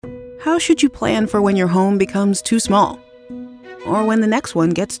How should you plan for when your home becomes too small? Or when the next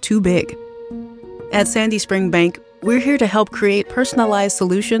one gets too big? At Sandy Spring Bank, we're here to help create personalized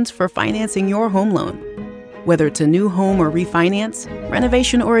solutions for financing your home loan. Whether it's a new home or refinance,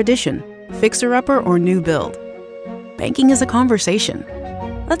 renovation or addition, fixer-upper or new build. Banking is a conversation.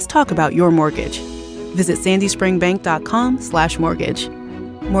 Let's talk about your mortgage. Visit sandyspringbank.com/mortgage.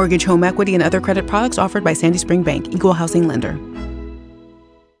 Mortgage, home equity, and other credit products offered by Sandy Spring Bank, Equal Housing Lender.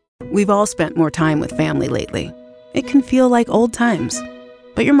 We've all spent more time with family lately. It can feel like old times,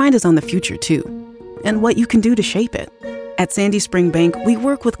 but your mind is on the future too, and what you can do to shape it. At Sandy Spring Bank, we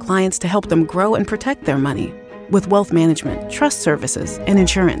work with clients to help them grow and protect their money with wealth management, trust services, and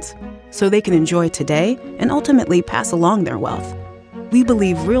insurance, so they can enjoy today and ultimately pass along their wealth. We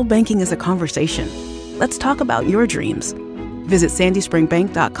believe real banking is a conversation. Let's talk about your dreams. Visit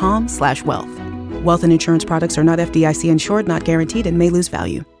sandyspringbank.com/wealth. Wealth and insurance products are not FDIC insured, not guaranteed, and may lose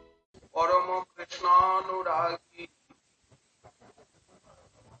value.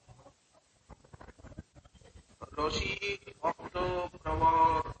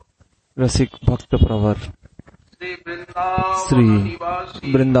 रसिक भक्त प्रवर श्री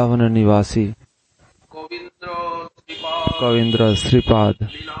वृंदावन निवासी Kavindra Shripad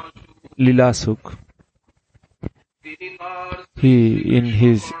लीलासुख. He in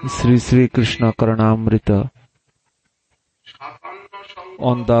his Sri Sri Krishna Karanamrita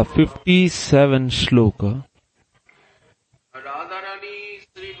on the 57th shloka,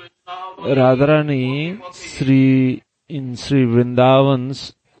 Radharani Sri in Sri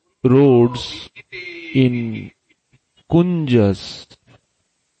Vrindavan's roads in Kunjas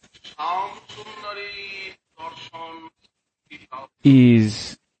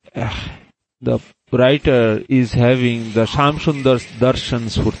is the writer is having the Shamsundar's Darshan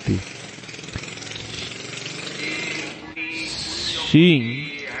Spurti.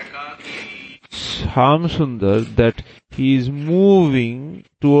 Seeing Shamsundar that he is moving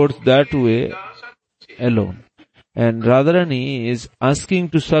towards that way alone. And Radharani is asking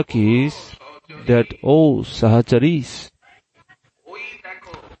to Sakhis that, oh Sahacharis,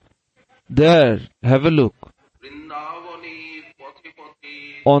 there, have a look.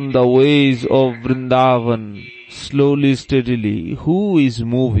 On the ways of Vrindavan, slowly, steadily, who is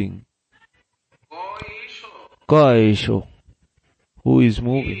moving? Kaisho. Who is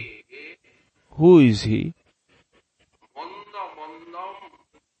moving? Who is he?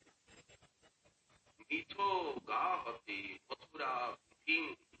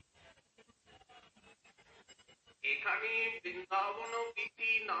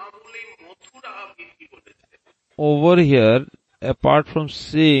 Over here, apart from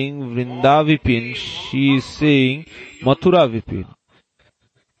saying Vrindavipin, she is saying Mathura Vipin.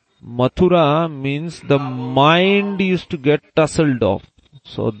 Mathura means the mind used to get tussled off.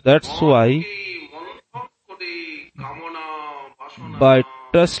 So that's why by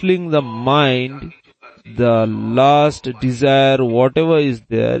tussling the mind, the last desire, whatever is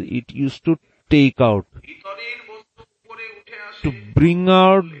there, it used to take out. To bring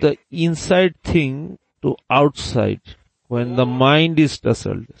out the inside thing to outside. When the mind is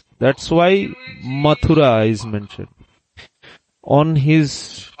tussled. That's why Mathura is mentioned. On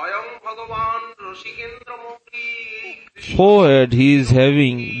his forehead he is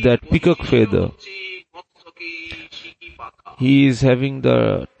having that peacock feather. He is having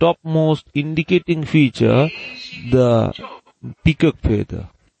the topmost indicating feature, the peacock feather.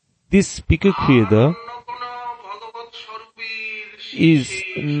 This peacock feather is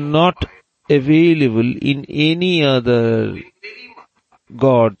not available in any other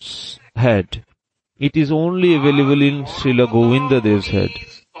god's head. It is only available in Srila Govinda Dev's head.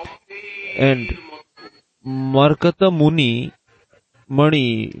 And Markata Mani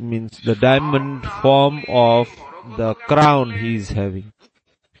means the diamond form of the crown he is having.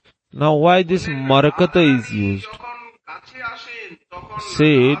 Now why this Markata is used?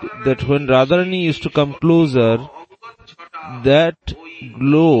 Said that when Radharani used to come closer, that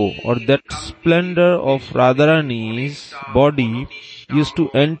glow or that splendor of Radharani's body used to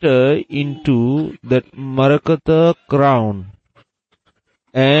enter into that Marakata crown,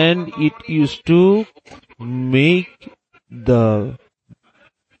 and it used to make the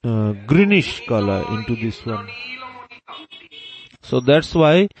greenish color into this one. So that's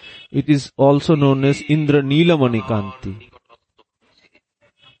why it is also known as Indra Neelamani Kanti.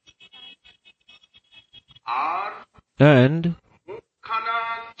 And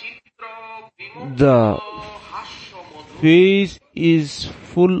the face is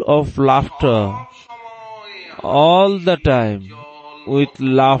full of laughter all the time. With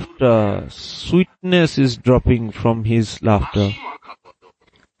laughter, sweetness is dropping from his laughter.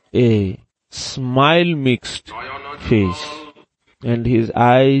 a smile mixed face, and his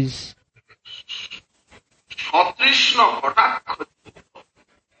eyes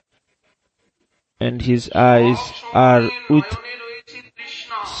are with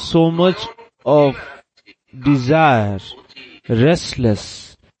so much of desire,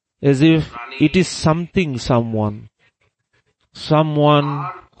 restless, as if it is someone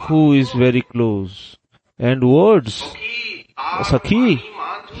who is very close. And words, Sakhi,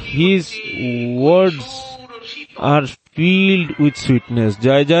 his words are filled with sweetness.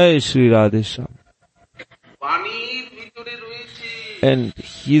 Jai Jai Shri Radheshyam. And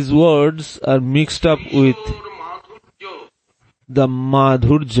his words are mixed up with the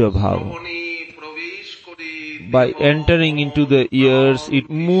Madhurya Bhava. By entering into the ears, it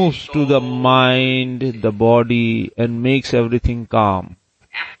moves to the mind, the body, and makes everything calm.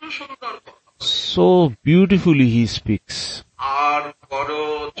 So beautifully he speaks.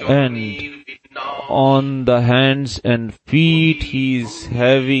 And on the hands and feet he is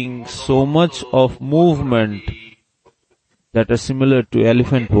having so much of movement that are similar to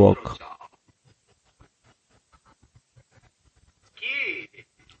elephant walk.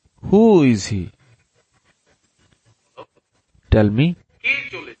 Who is he? Tell me.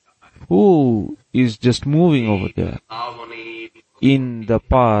 Who is just moving over there in the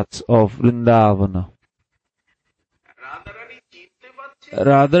paths of Vrindavana?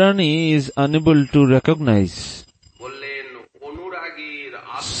 Radharani is unable to recognize.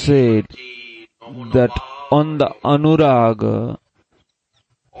 Said that on the Anuraga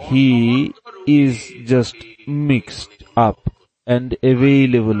he is just mixed up and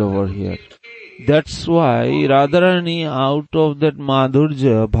available over here. That's why Radharani, out of that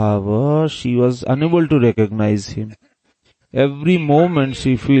Madhurya Bhava, she was unable to recognize him. Every moment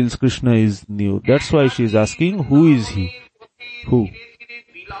she feels Krishna is new. That's why she is asking, who is he? Who?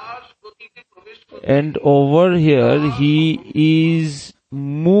 And over here he is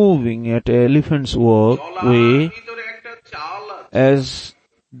moving at elephant's walk way, as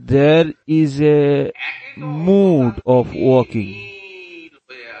there is a mood of walking.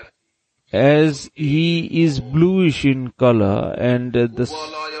 As he is bluish in color and the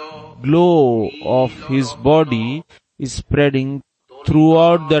glow of his body is spreading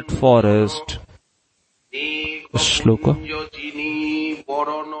throughout that forest. Shloka.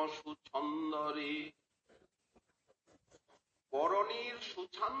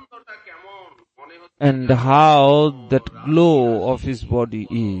 And how that glow of his body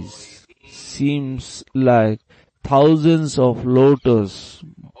is, seems like thousands of lotus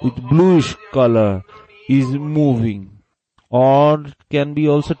with bluish color is moving, or can be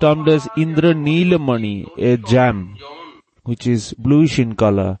also termed as Indra Neelamani, a gem which is bluish in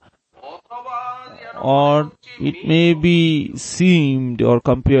color, or it may be seemed or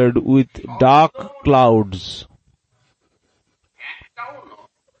compared with dark clouds.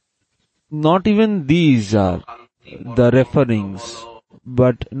 Not even these are the referings,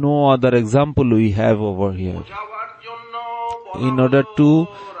 but no other example we have over here. In order to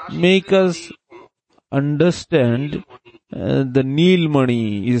make us understand, the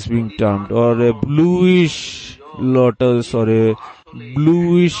Neelmani is being termed, or a bluish lotus, or a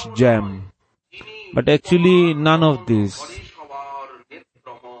bluish gem. But actually none of this.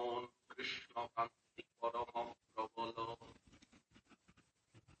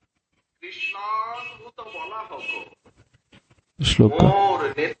 Shloka.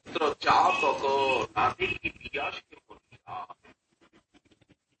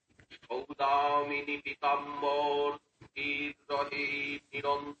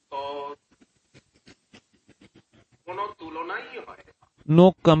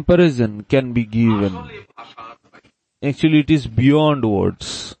 No comparison can be given. Actually, it is beyond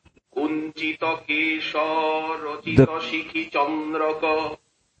words.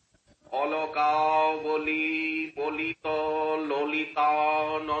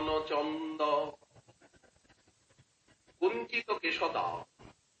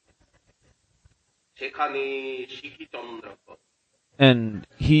 And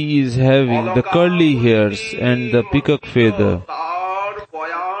he is having the curly hairs and the peacock feather,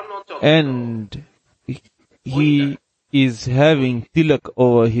 and he is having tilak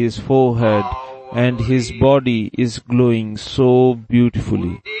over his forehead, and his body is glowing so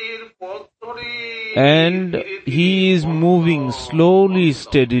beautifully. And he is moving slowly,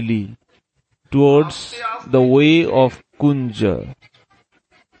 steadily towards the way of Kunja.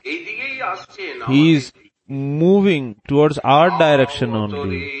 He is moving towards our direction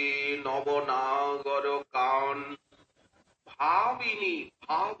only.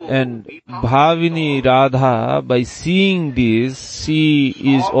 And Bhavini Radha, by seeing this, she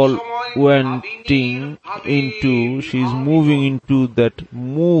is she is moving into that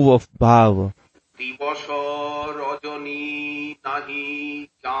move of Bhava.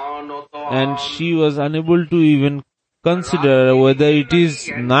 And she was unable to even consider whether it is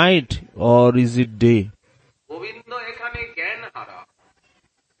night or is it day.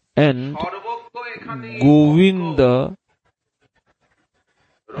 And Govinda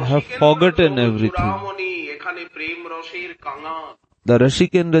have forgotten everything. The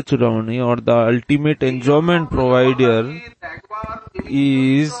Rasikendra Chudamani, or the ultimate enjoyment provider,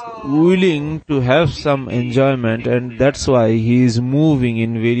 is willing to have some enjoyment, and that's why he is moving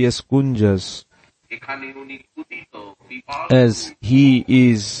in various kunjas, as he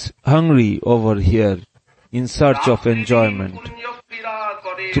is hungry over here in search of enjoyment.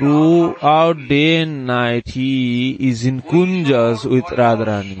 Throughout day and night he is in kunjas with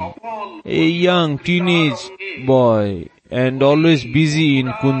Radharani, a young teenage boy, and always busy in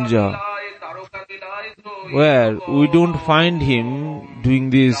kunja, where we don't find him doing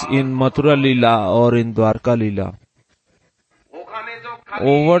this in Mathura Lila or in Dwarka Lila.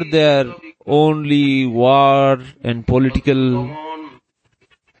 Over there only war and political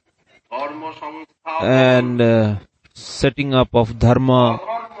and setting up of dharma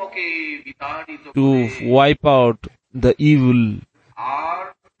to wipe out the evil.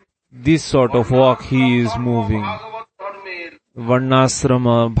 This sort of walk he is moving.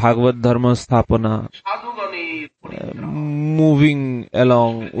 Varnasrama, Bhagavad Dharma Sthapana, moving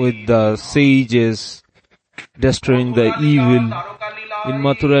along with the sages, destroying the evil. In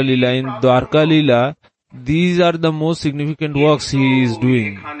Mathura Lila, in Dwarka Lila, these are the most significant works he is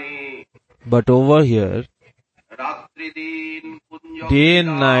doing. But over here, day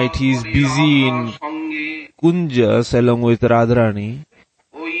and night he is busy in kunjas along with Radharani,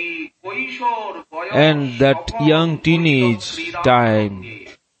 and that young teenage time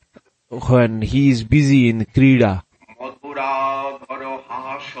when he is busy in Krida.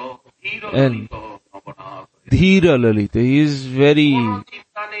 And Dhira Lalita, he is very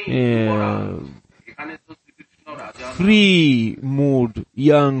free mood,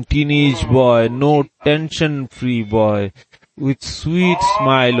 young teenage boy, no tension free boy, with sweet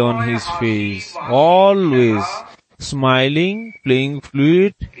smile on his face, always smiling, playing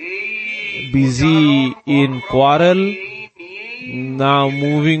flute, busy in quarrel, now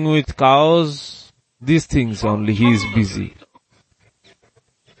moving with cows, these things only he is busy.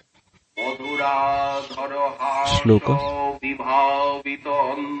 Shloka.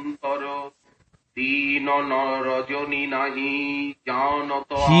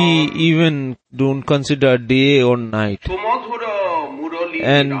 He even don't consider day or night.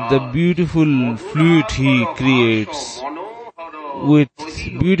 And the beautiful flute he creates with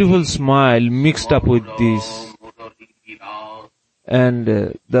beautiful smile mixed up with this. And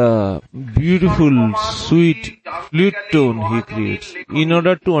the beautiful sweet flute tone he creates. In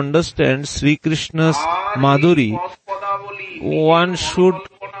order to understand Sri Krishna's Madhuri, one should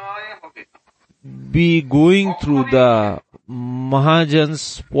be going through the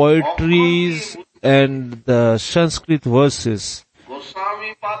Mahajans' poetries and the Sanskrit verses.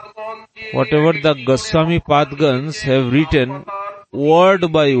 Whatever the Goswami Padgans have written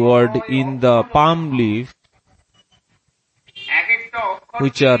word by word in the palm leaf,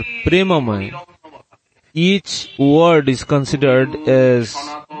 which are Premamay, each word is considered as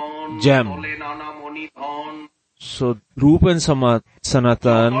gem. So Rupa and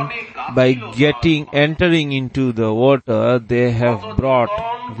Sanatan, by entering into the water, they have brought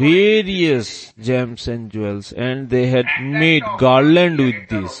various gems and jewels, and they had made garland with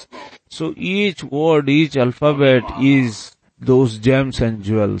this. So each word, each alphabet is those gems and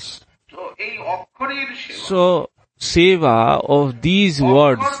jewels. So seva of these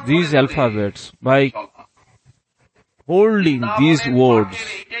words, these alphabets, by holding these words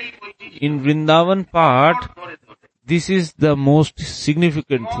in Vrindavan part, this is the most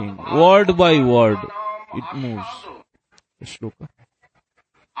significant thing. Word by word, it moves. Shloka.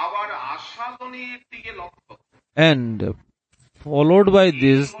 And followed by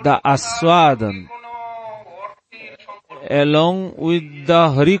this, the Aswadan. Along with the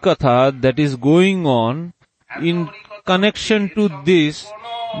Harikatha that is going on, in connection to this,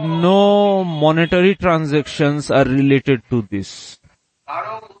 no monetary transactions are related to this.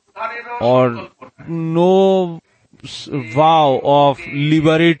 Or no vow of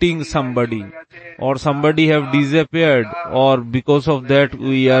liberating somebody, or somebody have disappeared, or because of that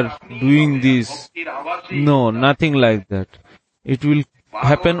we are doing this. No, nothing like that. It will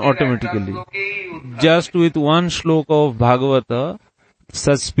happen automatically. Just with one shloka of Bhagavata,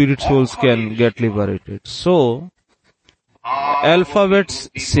 such spirit souls can get liberated. So, alphabets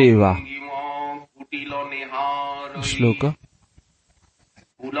seva. Shloka.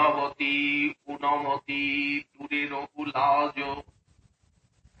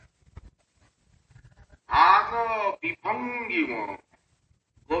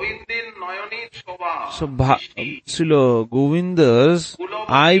 So, Srila Govinda's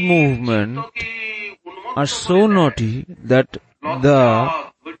eye movement are so naughty that the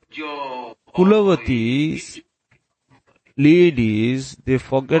Kulavati's ladies, they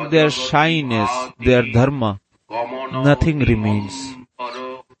forget their shyness, their dharma. Nothing remains.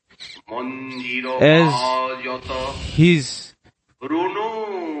 As his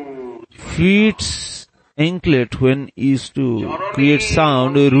feet's anklet, when he used to create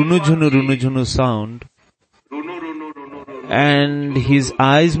sound, runujhunu sound, and his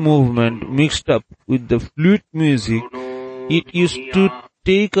eyes movement mixed up with the flute music, it used to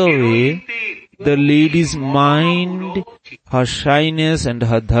take away the lady's mind, her shyness and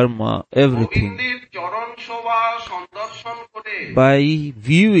her dharma, everything. By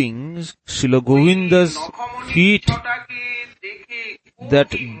viewing Srila Govinda's feet,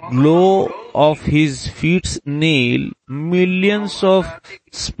 that glow of his feet's nail, millions of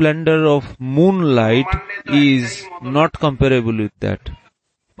splendor of moonlight is not comparable with that.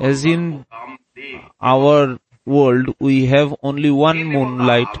 As in our world, we have only one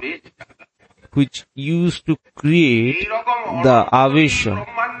moonlight which used to create the avesha.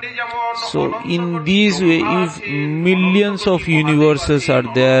 So in this way, if millions of universes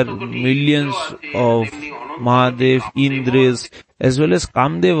are there, millions of Mahadev, Indras, as well as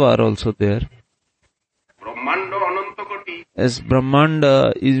Kamdeva are also there. As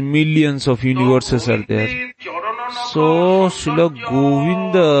Brahmanda is millions of universes are there. So Srila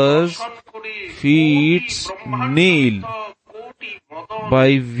Govinda's feet's nail,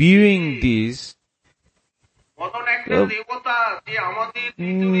 by viewing this,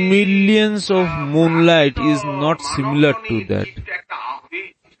 millions of moonlight is not similar to that.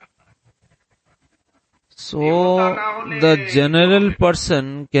 So the general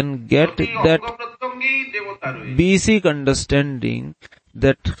person can get that basic understanding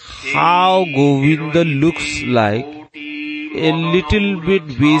that how Govinda looks like, a little bit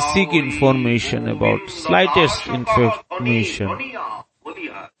basic information about, slightest information,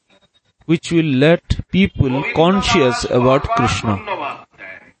 which will let people conscious about Krishna.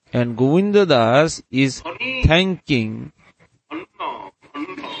 And Govinda Das is thanking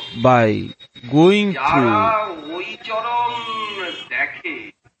by going through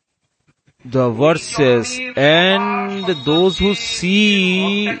the verses, and those who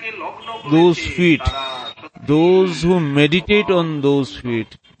see those feet, those who meditate on those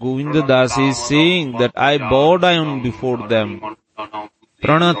feet, Govinda Das is saying that I bow down before them.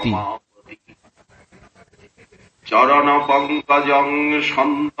 Pranati. Charana pankajang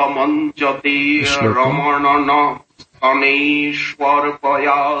shantamanjati ramanana aneshwar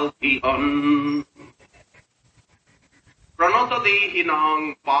payadhihan pranata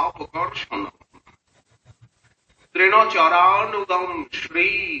dehinang papakarsanam trina charanugam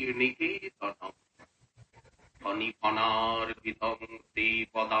shri niketanam anipanar vidam te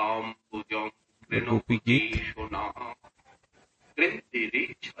padam pujam trinopikeshuna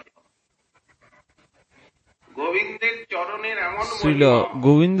krintirichaya. Srila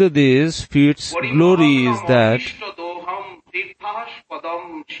Govinda Dev's feet's glory is that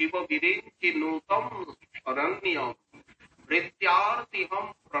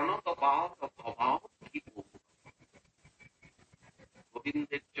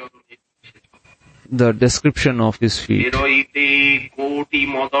the description of his feet.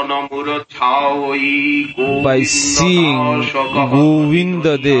 By seeing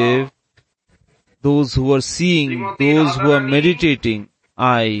Govinda Dev, those who are seeing, those who are meditating,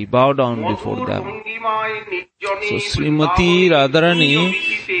 I bow down before them. So Srimati Radharani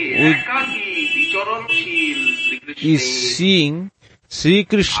is seeing Sri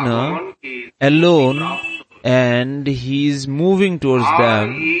Krishna alone, and he is moving towards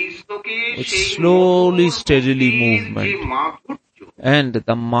them with slowly, steadily movement. And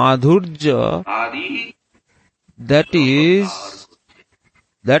the Madhurja,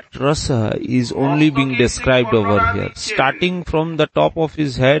 that rasa is only being described over here, starting from the top of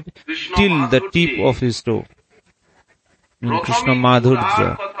his head till the tip of his toe. In Krishna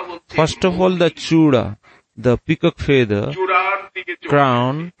Madhurja, first of all the chuda, the peacock feather,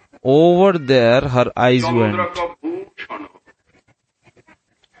 crown, over there her eyes went.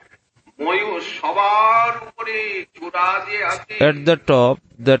 At the top,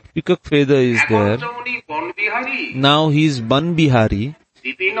 that peacock feather is there. Now he is Ban Bihari.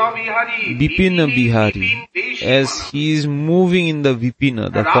 Vipina Bihari, as he is moving in the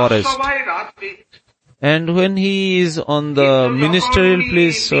Vipina, the forest. And when he is on the ministerial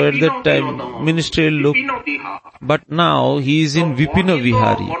place, so at that time ministerial look, but now he is in Vipina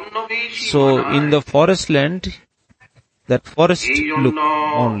Vihari. So in the forest land, that forest look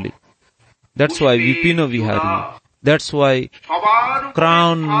only. That's why Vipina Vihari. That's why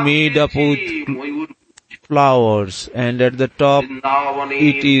crown made up with flowers, and at the top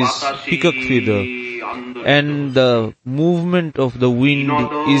it is peacock feather, and the movement of the wind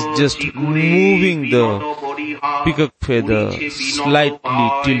is just moving the peacock feather,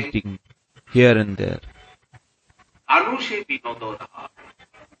 slightly tilting here and there.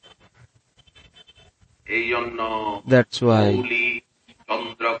 That's why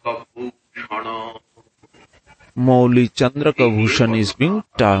Mauli Chandraka Bhushan is being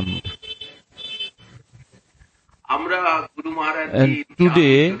termed. And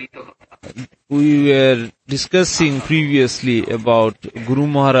today we were discussing previously about Guru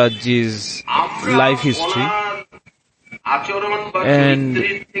Maharaj's life history, and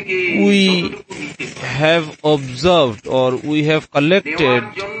we have observed, or we have collected,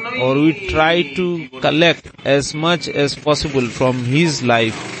 or we try to collect as much as possible from his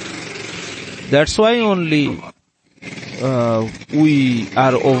life. That's why only we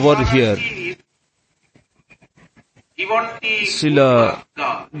are over here. Srila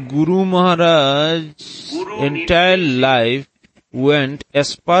Guru Maharaj's entire life went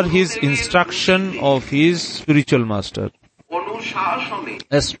as per his instruction of his spiritual master,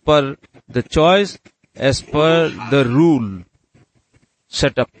 as per the choice, as per the rule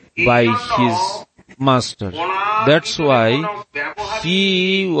set up by his master. That's why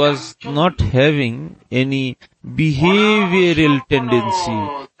he was not having any behavioral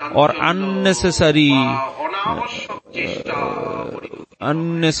tendency or unnecessary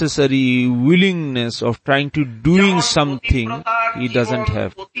willingness of trying to doing something. He doesn't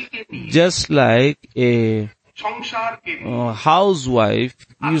have. Just like a housewife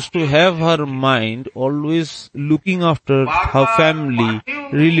used to have her mind always looking after her family,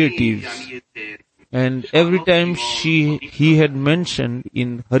 relatives, and every time he had mentioned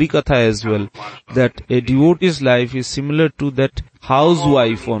in Harikatha as well that a devotee's life is similar to that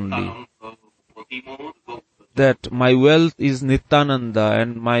housewife only. That my wealth is Nityananda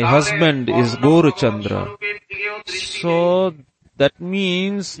and my husband is Gaurachandra. So that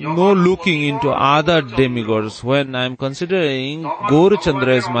means no looking into other demigods. When I am considering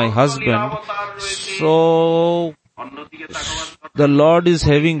Gaurachandra as my husband, so the Lord is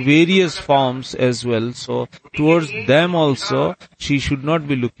having various forms as well. So towards them also she should not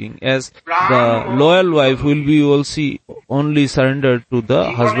be looking, as the loyal wife will be also only surrendered to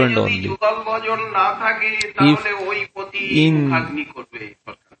the husband only. If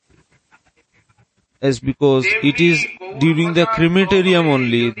as because it is during the crematorium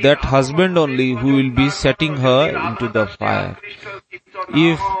only, that husband only who will be setting her into the fire.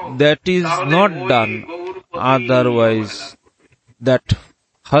 If that is not done, otherwise that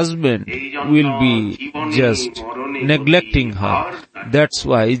husband will be just neglecting her. That's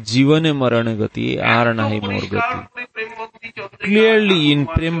why Jivane Marane Gati Aranahi Mor Gati. Clearly in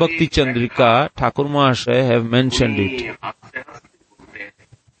Prem Bhakti Chandrika, Thakur Mahasaya have mentioned it.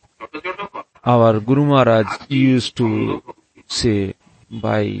 Our Guru Maharaj used to say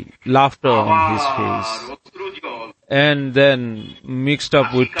by laughter on his face, and then mixed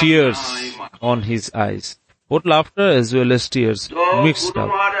up with tears on his eyes. Both laughter as well as tears mixed up.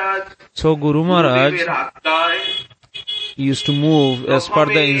 So Guru Maharaj used to move as per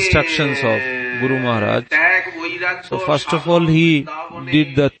the instructions of Guru Maharaj. So first of all he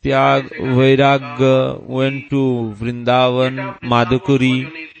did the Tyag, Vairagya, went to Vrindavan,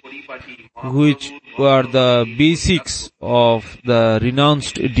 Madhukuri, which were the basics of the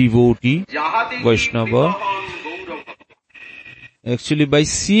renounced devotee, Vaishnava. Actually, by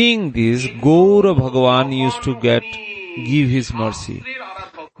seeing this, Gaura Bhagavan used to give his mercy.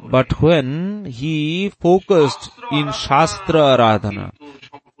 But when he focused in Shastra Aradhana,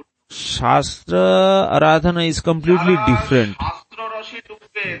 Shastra Aradhana is completely different.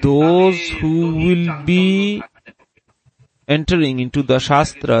 Those who will be entering into the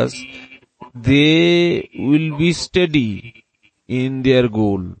Shastras, they will be steady in their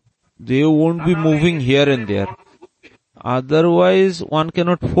goal. They won't be moving here and there. Otherwise, one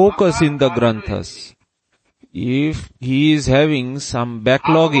cannot focus in the Granthas. If he is having some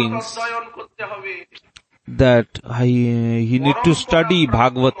backloggings that he need to study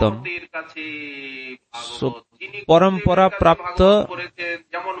Bhagavatam, so Parampara Prapta,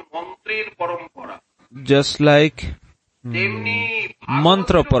 just like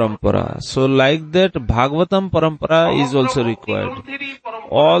mantra parampara. So like that, Bhagavatam parampara is also required.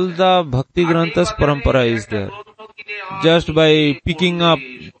 All the Bhakti Granthas parampara is there. Just by picking up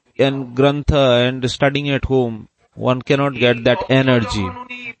an Grantha and studying at home, one cannot get that energy.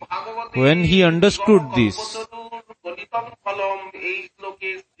 When he understood this,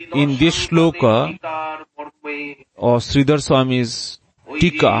 in this shloka of Sridhar Swami's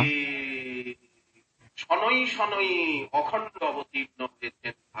Tika,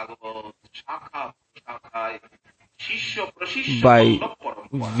 by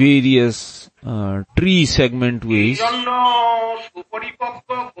various tree segment ways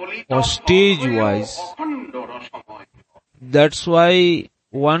or stage wise. That's why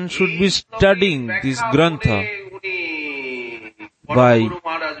one should be studying this Grantha by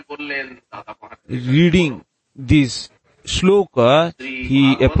reading this shloka.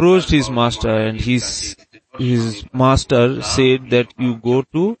 He approached his master and his master said that you go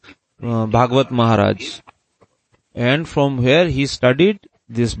to Bhagavat Maharaj. And from where he studied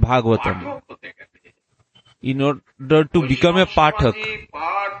this Bhagavatam. In order to become a Pathak,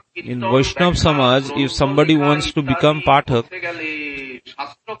 in Vaishnav Samaj, if somebody wants to become Pathak,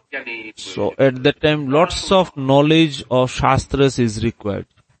 so at that time lots of knowledge of Shastras is required.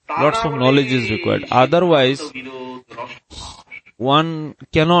 Lots of knowledge is required. Otherwise, one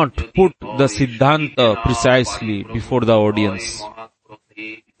cannot put the Siddhanta precisely before the audience.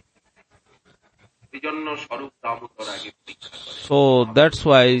 So that's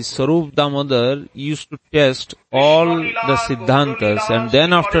why Sarup Damodar used to test all the Siddhantas and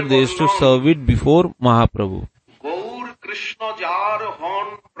then after they used to serve it before Mahaprabhu.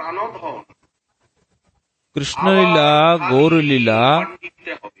 Krishna Lila, Gaur Lila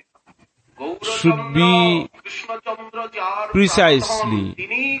should be precisely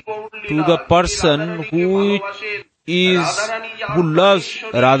to the person who loves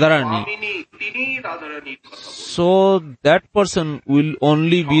Radharani. So that person will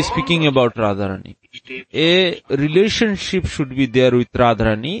only be speaking about Radharani. A relationship should be there with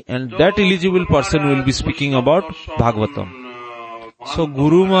Radharani and that eligible person will be speaking about Bhagavatam. So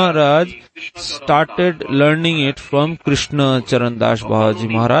Guru Maharaj started learning it from Krishna Charandas Babaji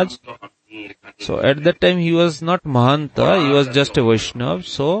Maharaj. So at that time he was not Mahanta, he was just a Vaishnav,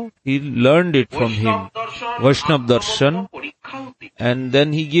 so he learned it from him, Vaishnav Darshan, and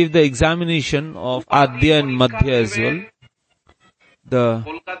then he gave the examination of Adya and Madhya as well. The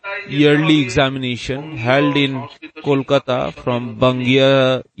yearly examination held in Kolkata from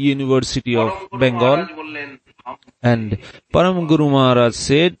Bangia University of Bengal, and Param Guru Maharaj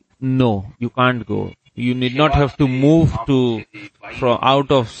said, no, you can't go. You need not have to move from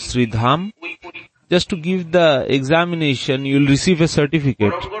out of Sridham. Just to give the examination, you will receive a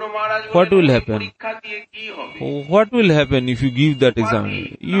certificate. What will happen? What will happen if you give that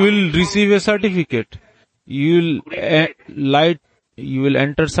examination? You will receive a certificate. You will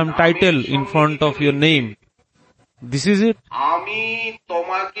enter some title in front of your name. This is it.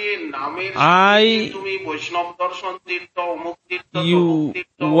 You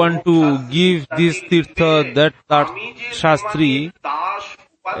want to give this Tirtha, that Shastri,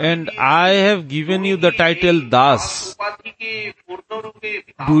 and I have given you the title Das.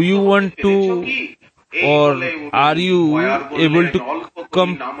 Do you want to, or are you able to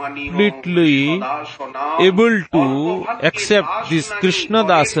completely able to accept this Krishna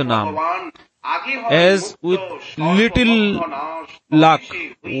Dasanam? As with little luck,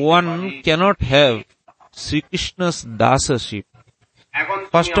 one cannot have Sri Krishna's dasaship.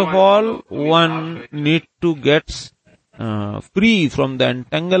 First of all, one need to get free from the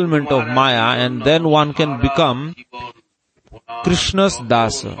entanglement of Maya, and then one can become Krishna's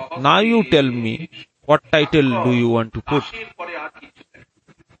dasa. Now you tell me, what title do you want to put?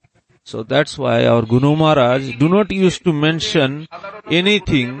 So that's why our Guru Maharaj do not used to mention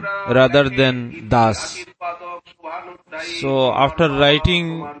anything rather than Das. So after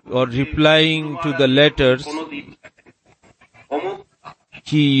writing or replying to the letters,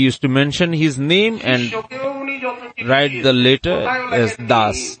 he used to mention his name and write the letter as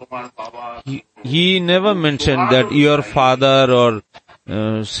Das. He never mentioned that your father or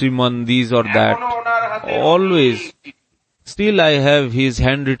Sriman this or that. Always. Still I have his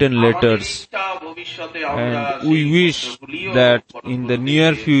handwritten letters, and we wish that in the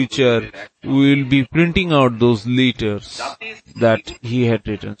near future we will be printing out those letters that he had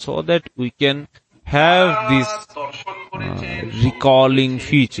written, so that we can have these recalling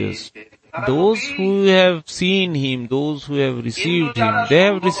features. Those who have seen him, those who have received him, they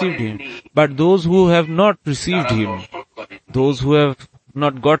have received him. But those who have not received him, those who have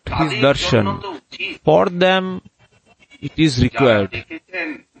not got his darshan, for them it is required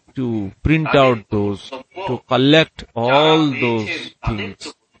to print out those, to collect all those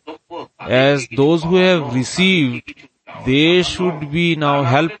things. As those who have received, they should be now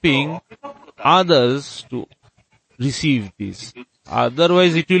helping others to receive this.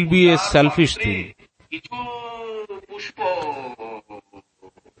 Otherwise it will be a selfish thing.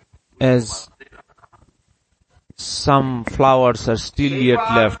 As some flowers are still yet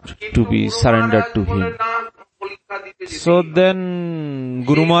left to be surrendered to him. So then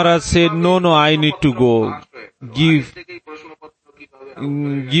Guru Maharaj said, no, I need to go give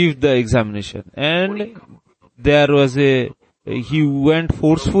the examination. And there was he went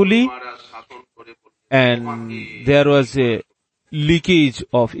forcefully, and there was a leakage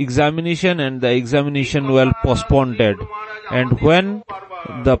of examination, and the examination was postponed. And when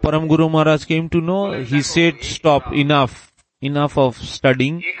the Param Guru Maharaj came to know, he said, stop, enough of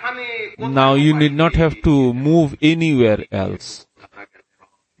studying. Now you need not have to move anywhere else.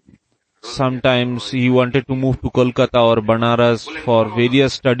 Sometimes he wanted to move to Kolkata or Banaras for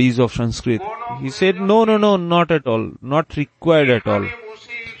various studies of Sanskrit. He said, no, not at all, not required at all.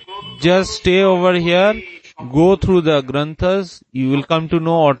 Just stay over here, go through the Granthas, you will come to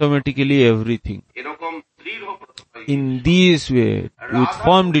know automatically everything. In this way, with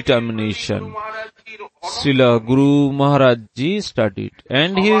firm determination, Srila Guru Maharaj Ji studied.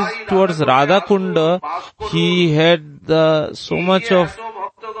 And towards Radha Kunda, he had so much of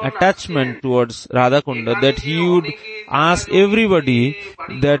attachment towards Radha Kunda that he would ask everybody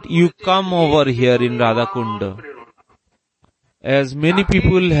that you come over here in Radha Kunda. As many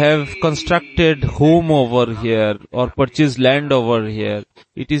people have constructed home over here or purchased land over here,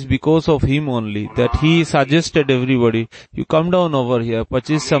 it is because of him only that he suggested everybody, you come down over here,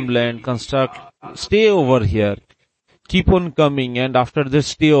 purchase some land, construct, stay over here, keep on coming, and after this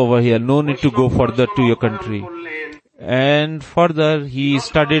stay over here, no need to go further to your country. And further he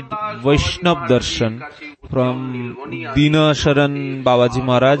studied Vaishnav Darshan from Dina Sharan Babaji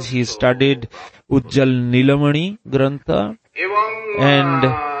Maharaj. He studied Ujjal Nilamani Grantha. And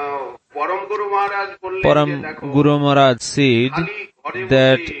Param Guru Maharaj said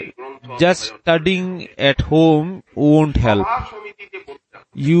that just studying at home won't help.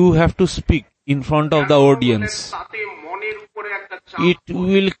 You have to speak in front of the audience. It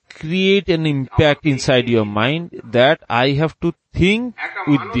will create an impact inside your mind that I have to think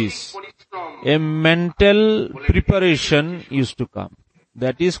with this. A mental preparation used to come.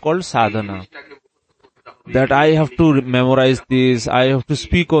 That is called sadhana. That I have to memorize this, I have to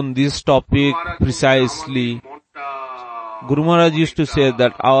speak on this topic precisely. Guru Maharaj used to say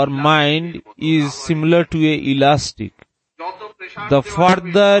that our mind is similar to a elastic. The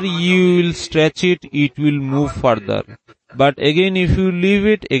further you will stretch it, it will move further. But again, if you leave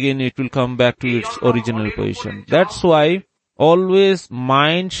it, again it will come back to its original position. That's why always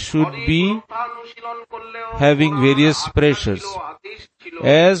mind should be having various pressures.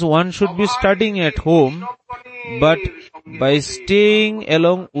 As one should be studying at home, but by staying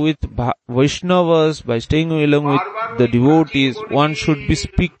along with Vaishnavas, by staying along with the devotees, one should be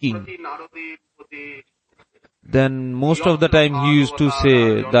speaking. Then most of the time he used to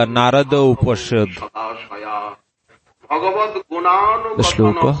say the Narada Upashad. The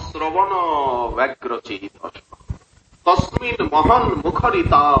shloka. Tasmin mahan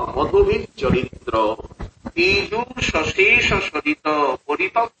mukharita madhubhi charitra Ijusha shesha sarita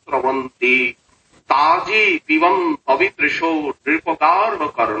paritatravante Taji pivan avitrisho dripagarva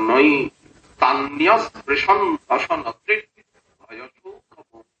karnai Tanyas prishan tasana trit ayasho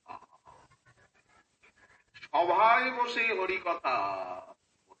kabhota Sabhai bose harikatha.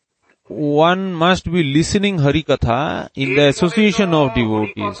 One must be listening Harikatha in the association of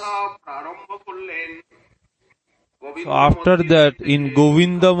devotees. So after that, in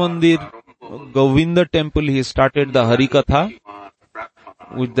Govinda temple, he started the Harikatha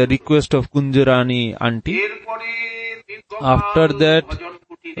with the request of Kunjarani auntie. After that,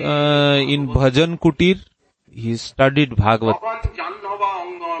 in Bhajan Kutir, he studied Bhagavad.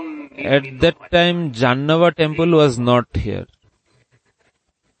 At that time, Jannava temple was not here.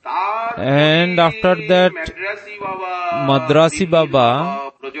 And after that, Madrasi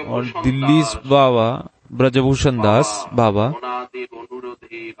Baba or Delhi's Baba, Brajabhushan Das Baba,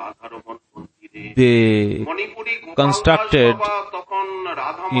 they constructed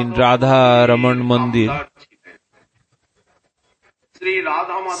in Radha Raman Mandir,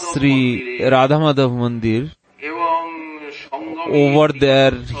 Sri Radha Madhav Mandir. Over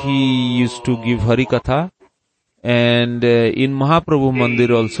there he used to give Harikatha, And in Mahaprabhu Mandir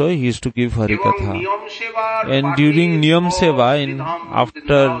also he used to give Harikatha. And during Niyam Seva,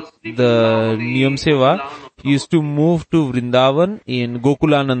 after the Niyam Seva, he used to move to Vrindavan in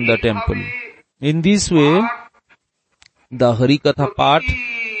Gokulananda temple. In this way, the Harikatha part,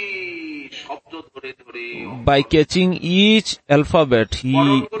 by catching each alphabet,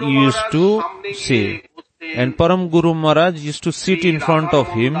 he used to say. And Param Guru Maharaj used to sit in front of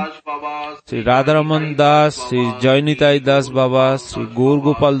him. Sri Radharaman Das, Sri Jainitai Das Baba, Sri Gaur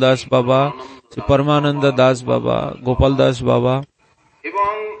Gopal Das Baba, Sri Paramananda Das Baba, Gopal Das Baba.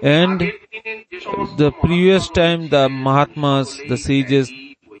 And the previous time the Mahatmas, the sages,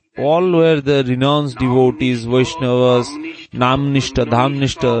 all were the renounced devotees, Vaishnavas, Namnishta,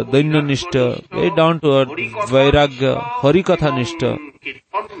 Dhamnishta, Dainyanishta, very down to earth, Vairagya, Harikatha Nishta,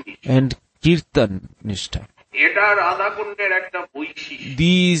 and Kirtan Nishta.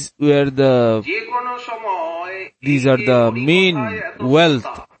 These are the main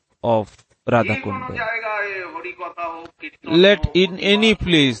wealth of Radhakunda. Let in any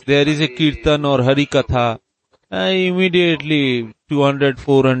place there is a Kirtan or Harikatha, immediately 200,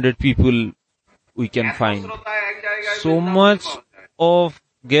 400 people we can find. So much of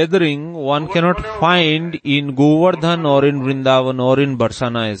gathering one cannot find in Govardhan or in Vrindavan or in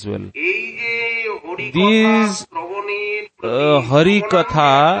Barsana as well. These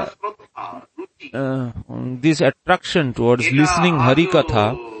Harikatha, this attraction towards listening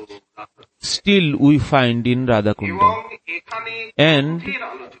Harikatha, still we find in Radhakunda. And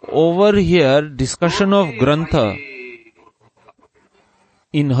over here, discussion of Grantha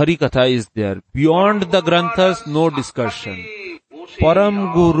in Harikatha is there. Beyond the Granthas, no discussion.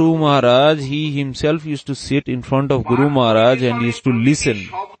 Param Guru Maharaj, he himself used to sit in front of Guru Maharaj and used to listen.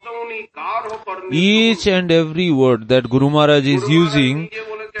 Each and every word that Guru Maharaj is using,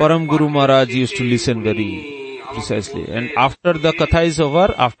 Param Guru Maharaj used to listen very precisely. And after the Katha is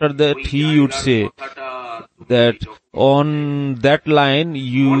over, after that he would say that on that line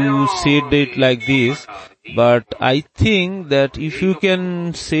you said it like this, but I think that if you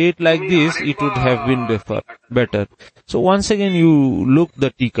can say it like this, it would have been better. So once again you look the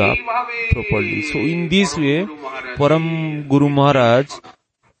Tika properly. So in this way, Param Guru Maharaj,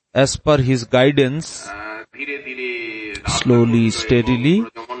 as per his guidance, slowly, steadily,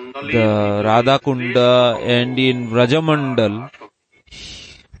 the Radhakunda and in Vrajamandal,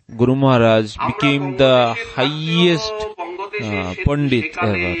 Guru Maharaj became the highest Pandit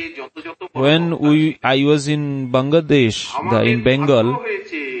ever. When I was in Bangladesh, in Bengal,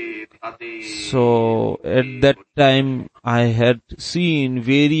 so at that time I had seen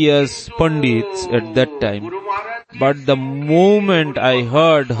various Pandits at that time. But the moment I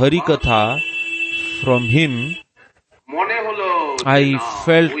heard Harikatha from him, I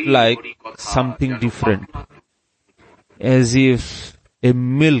felt like something different. As if a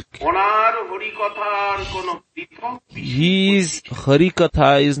milk. His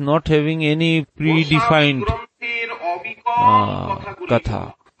Harikatha is not having any predefined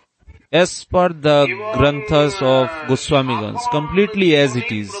Katha. As per the Granthas of Goswamigans, completely as it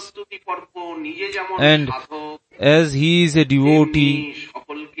is. And as he is a devotee,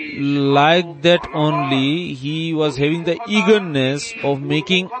 like that only, he was having the eagerness of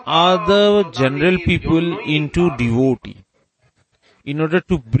making other general people into devotee, in order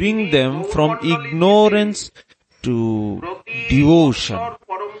to bring them from ignorance to devotion.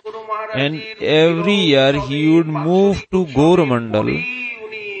 And every year he would move to Gauramandal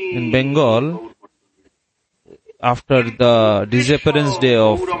in Bengal after the disappearance day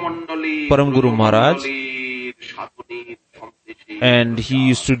of Param Guru Maharaj, and he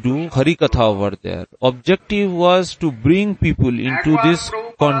used to do Harikatha over there. Objective was to bring people into this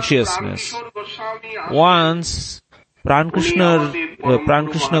consciousness. Once Prankrishna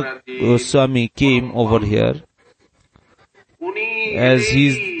Goswami came over here as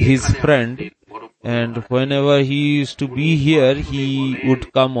his friend, and whenever he used to be here, he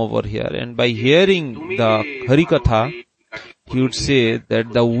would come over here, and by hearing the Harikatha, he would say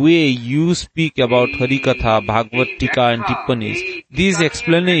that the way you speak about Harikatha, Bhagavad Tika and Tippanis, these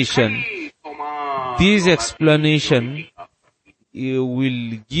explanation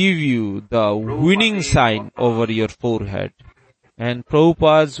will give you the winning sign over your forehead. And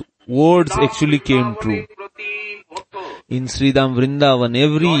Prabhupada's words actually came true. In Sridham Vrindavan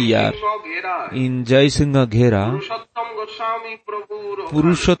every year, in Jaisingha Ghera,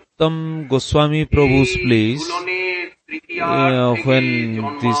 Purushottam Goswami Prabhu's place, when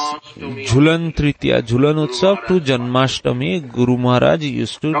this Jhulan Tritiya, Jhulan Utsav to Janmashtami, Guru Maharaj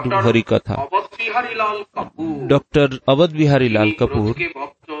used to do Harikatha. Dr. Awadh Bihari Lal Kapoor,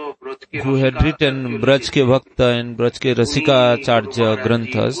 who had written Braj Ke Bhakta and Braj Ke Rasikacharya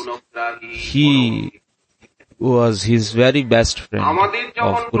Granthas, he was his very best friend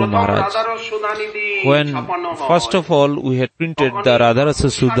of Guru Maharaj. When first of all we had printed the Radharasa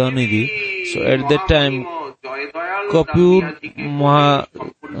Sudhanidhi, so at that time Kapoor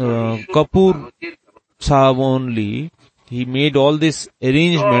Sahab only, he made all this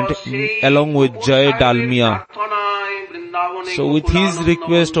arrangement along with Jay Dalmia. So with his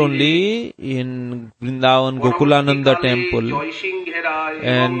request only, in Vrindavan Gokulananda temple,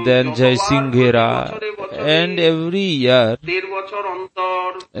 and then Jai Singh Ghera, and every year,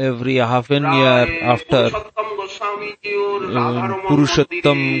 every half an year after,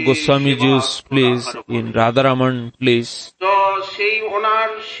 Purushottam Goswamiji's place, in Radharaman place,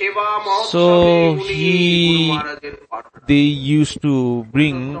 so they used to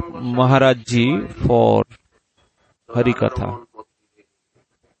bring Maharajji for Harikatha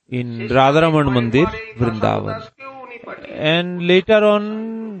in Radharaman Mandir, Vrindavan. And later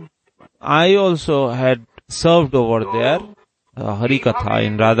on, I also had served over there, Harikatha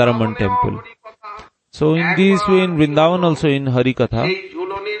in Radharaman temple. So in this way, in Vrindavan also in Harikatha,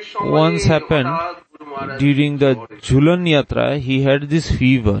 once happened, during the Jhulan Yatra, he had this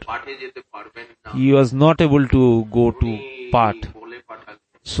fever. He was not able to go to Path.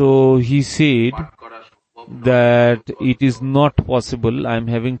 So he said that it is not possible, I am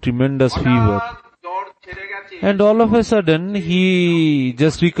having tremendous fever. And all of a sudden, he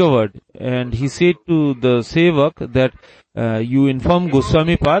just recovered. And he said to the Sevak that, you inform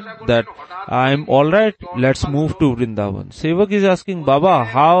Goswami Pad that I am alright, let's move to Vrindavan. Sevak is asking, Baba,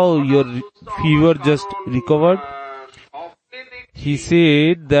 how your fever just recovered? He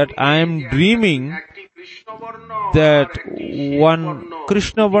said that I am dreaming that one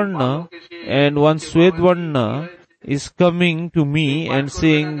Krishna Varna and one Swed Varna is coming to me and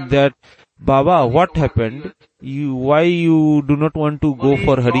saying that, Baba, what happened? Why you do not want to go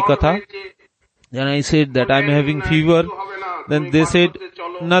for Harikatha? Then I said that I am having fever. Then they said,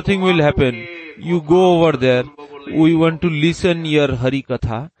 nothing will happen. You go over there. We want to listen your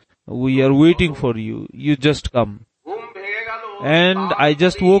Harikatha. We are waiting for you. You just come. And I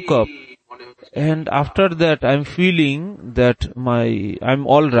just woke up. And after that, I'm feeling that I'm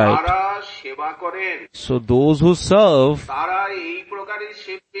all right. So those who serve,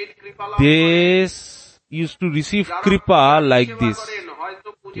 they used to receive kripa like this.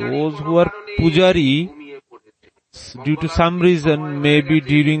 Those who are pujari, due to some reason, maybe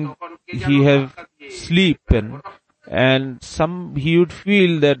during he have sleepen, and he would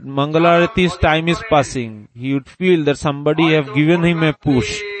feel that Mangalarati's time is passing. He would feel that somebody have given him a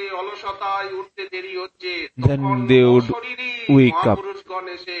push. Then they would wake up.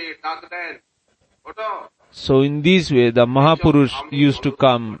 So in this way, the Mahapurush used to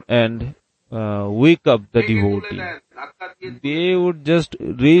come and wake up the devotee. They would just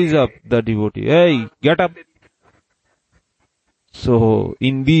raise up the devotee. Hey, get up. So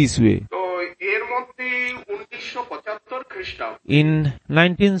in this way, in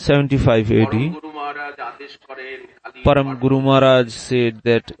 1975 AD, Param Guru Maharaj said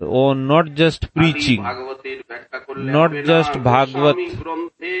that, oh, not just preaching, not just Bhagavad,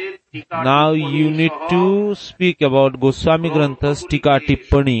 now you need to speak about Goswami Granthas, Tika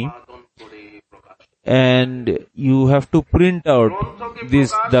Tippani, and you have to print out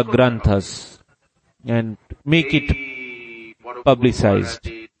the Granthas and make it publicized.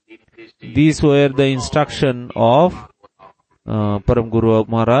 These were the instruction of Param Guru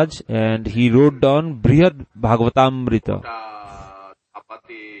Maharaj, and he wrote down Brihad Bhagavatamrita.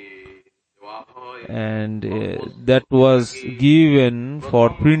 And that was given for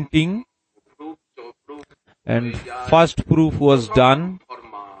printing, and first proof was done,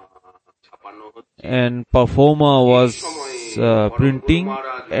 and Performa was printing.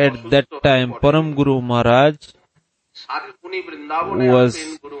 At that time, Param Guru Maharaj was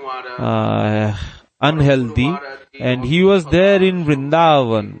unhealthy, and he was there in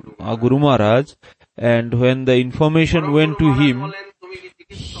Vrindavan, Guru Maharaj, and when the information went to him,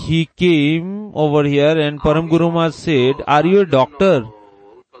 he came over here, and Param Guru Maharaj said, are you a doctor?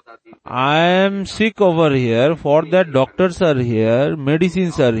 I am sick over here, for that doctors are here,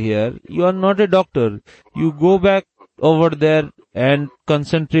 medicines are here, you are not a doctor. You go back over there and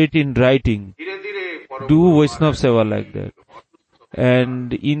concentrate in writing. Do Vaishnav Seva like that.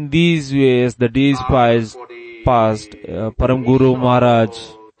 And in these ways, the days passed, Param Guru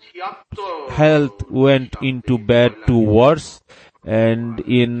Maharaj's health went into bad to worse, and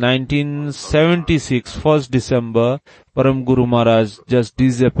in 1976, 1st December, Param Guru Maharaj just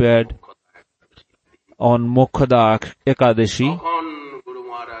disappeared on Mokhada Ekadashi.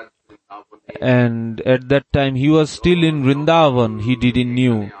 And at that time he was still in Vrindavan, he didn't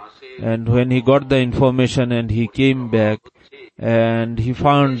knew. And when he got the information and he came back, and he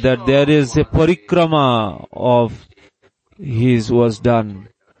found that there is a parikrama of his was done.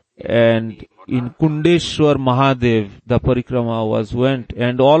 And in Kundeshwar Mahadev, the parikrama went,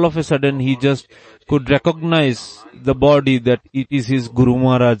 and all of a sudden he just could recognize the body, that it is his Guru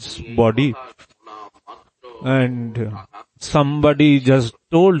Maharaj's body. And somebody just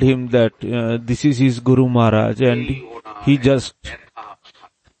told him that this is his Guru Maharaj, and he just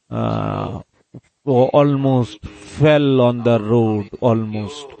almost fell on the road,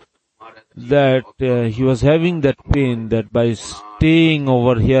 almost. That he was having that pain, that by staying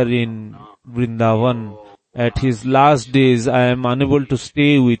over here in Vrindavan, at his last days, I am unable to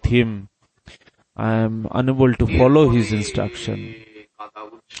stay with him. I am unable to follow his instruction.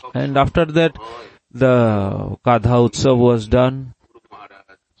 And after that, the Kadha Utsav was done,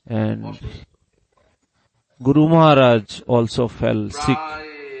 and Guru Maharaj also fell sick.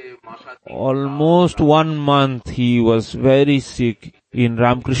 Almost 1 month he was very sick. In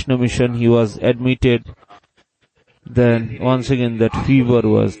Ramakrishna Mission he was admitted. Then once again that fever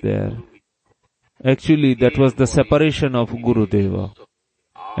was there. Actually that was the separation of Gurudeva.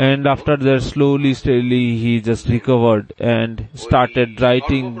 And after that slowly he just recovered and started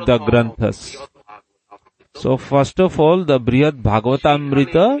writing the Granthas. So first of all, the Brihad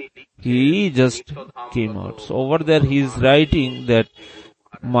Bhagavatamrita, he just came out. So over there he is writing that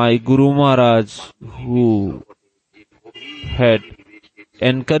my Guru Maharaj, who had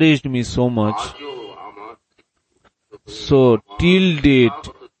encouraged me so much, so till date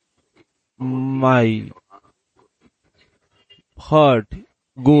my heart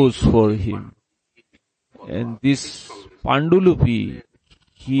goes for him. And this Pandulupi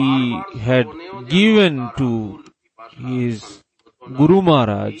he had given to his Guru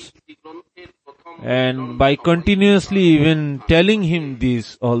Maharaj, and by continuously even telling him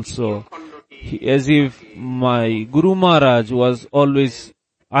this also, as if my Guru Maharaj was always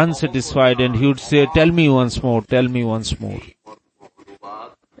unsatisfied, and he would say, tell me once more, tell me once more.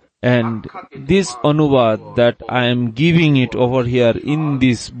 And this Anuvad that I am giving it over here in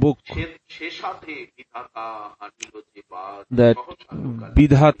this book, that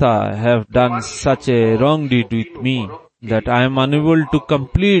Vidhata have done such a wrong deed with me, that I am unable to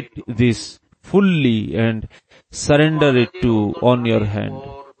complete this fully and surrender it to on your hand.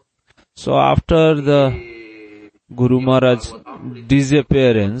 So after the Guru Maharaj's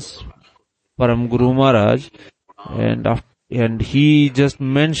disappearance, Param Guru Maharaj, and he just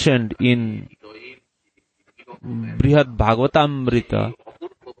mentioned in Brihad Bhagavatamrita,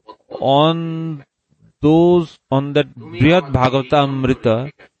 on that Brihad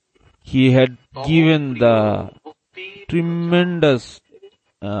Bhagavatamrita, he had given the tremendous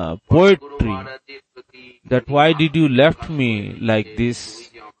poetry, that why did you left me like this?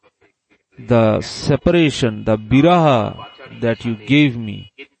 The separation, the viraha that you gave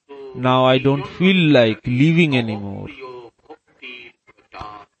me, now I don't feel like living anymore.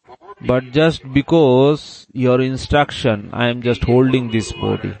 But just because your instruction, I am just holding this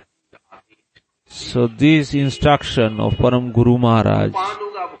body. So this instruction of Param Guru Maharaj,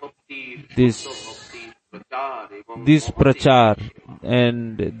 this prachar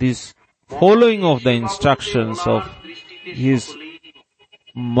and this following of the instructions of his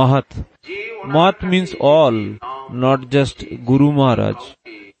Mahat. Mahat means all, not just Guru Maharaj.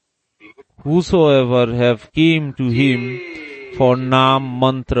 Whosoever have came to him for Naam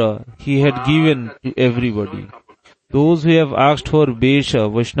Mantra, he had given to everybody. Those who have asked for Vesha,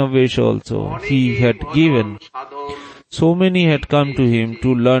 Vaishnava Vesha also, he had given. So many had come to him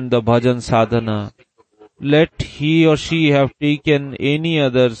to learn the bhajan sadhana. Let he or she have taken any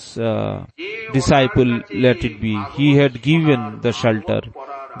other's disciple, let it be. He had given the shelter.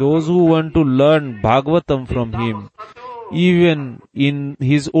 Those who want to learn Bhagavatam from him, even in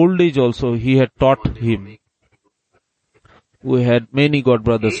his old age also, he had taught him. We had many God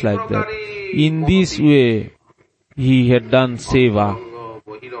brothers like that. In this way, he had done seva,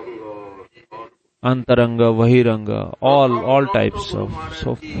 antaranga, vahiranga, all types of.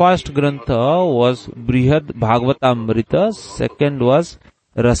 So first grantha was Brihad Bhagavatamrita, second was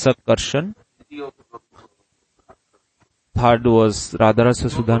Rasakarshan, third was Radharasa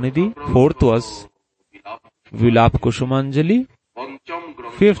Sudhanidhi, fourth was Vilap Kushumanjali,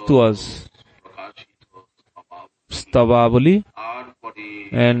 fifth was Stavavali,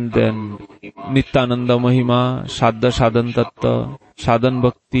 and then Nityananda Mahima, Shadda Sadhan Tattva, Sadhan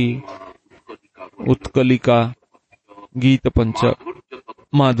Bhakti, Utkalika, Gita Pancha,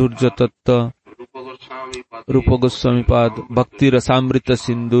 Madhurja Tattva, Rupa Goswami Pad, Bhakti Rasamrita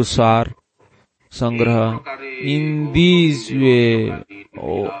Sindhu Sar, Sangraha. In these way,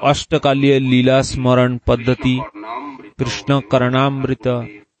 Ashtakaliya Leela Smaran Paddhati, Krishna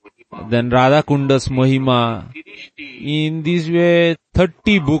Karanamrita, then Radha Kundas Mahima. In this way,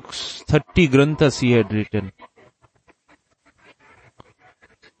 30 books, 30 granthas he had written.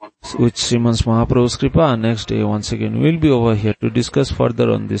 With Srimans Mahaprabhu's Kripa, next day once again we will be over here to discuss further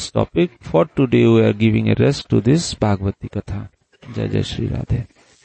on this topic. For today we are giving a rest to this Bhagavati Katha. Jai Jai Shri Radhe.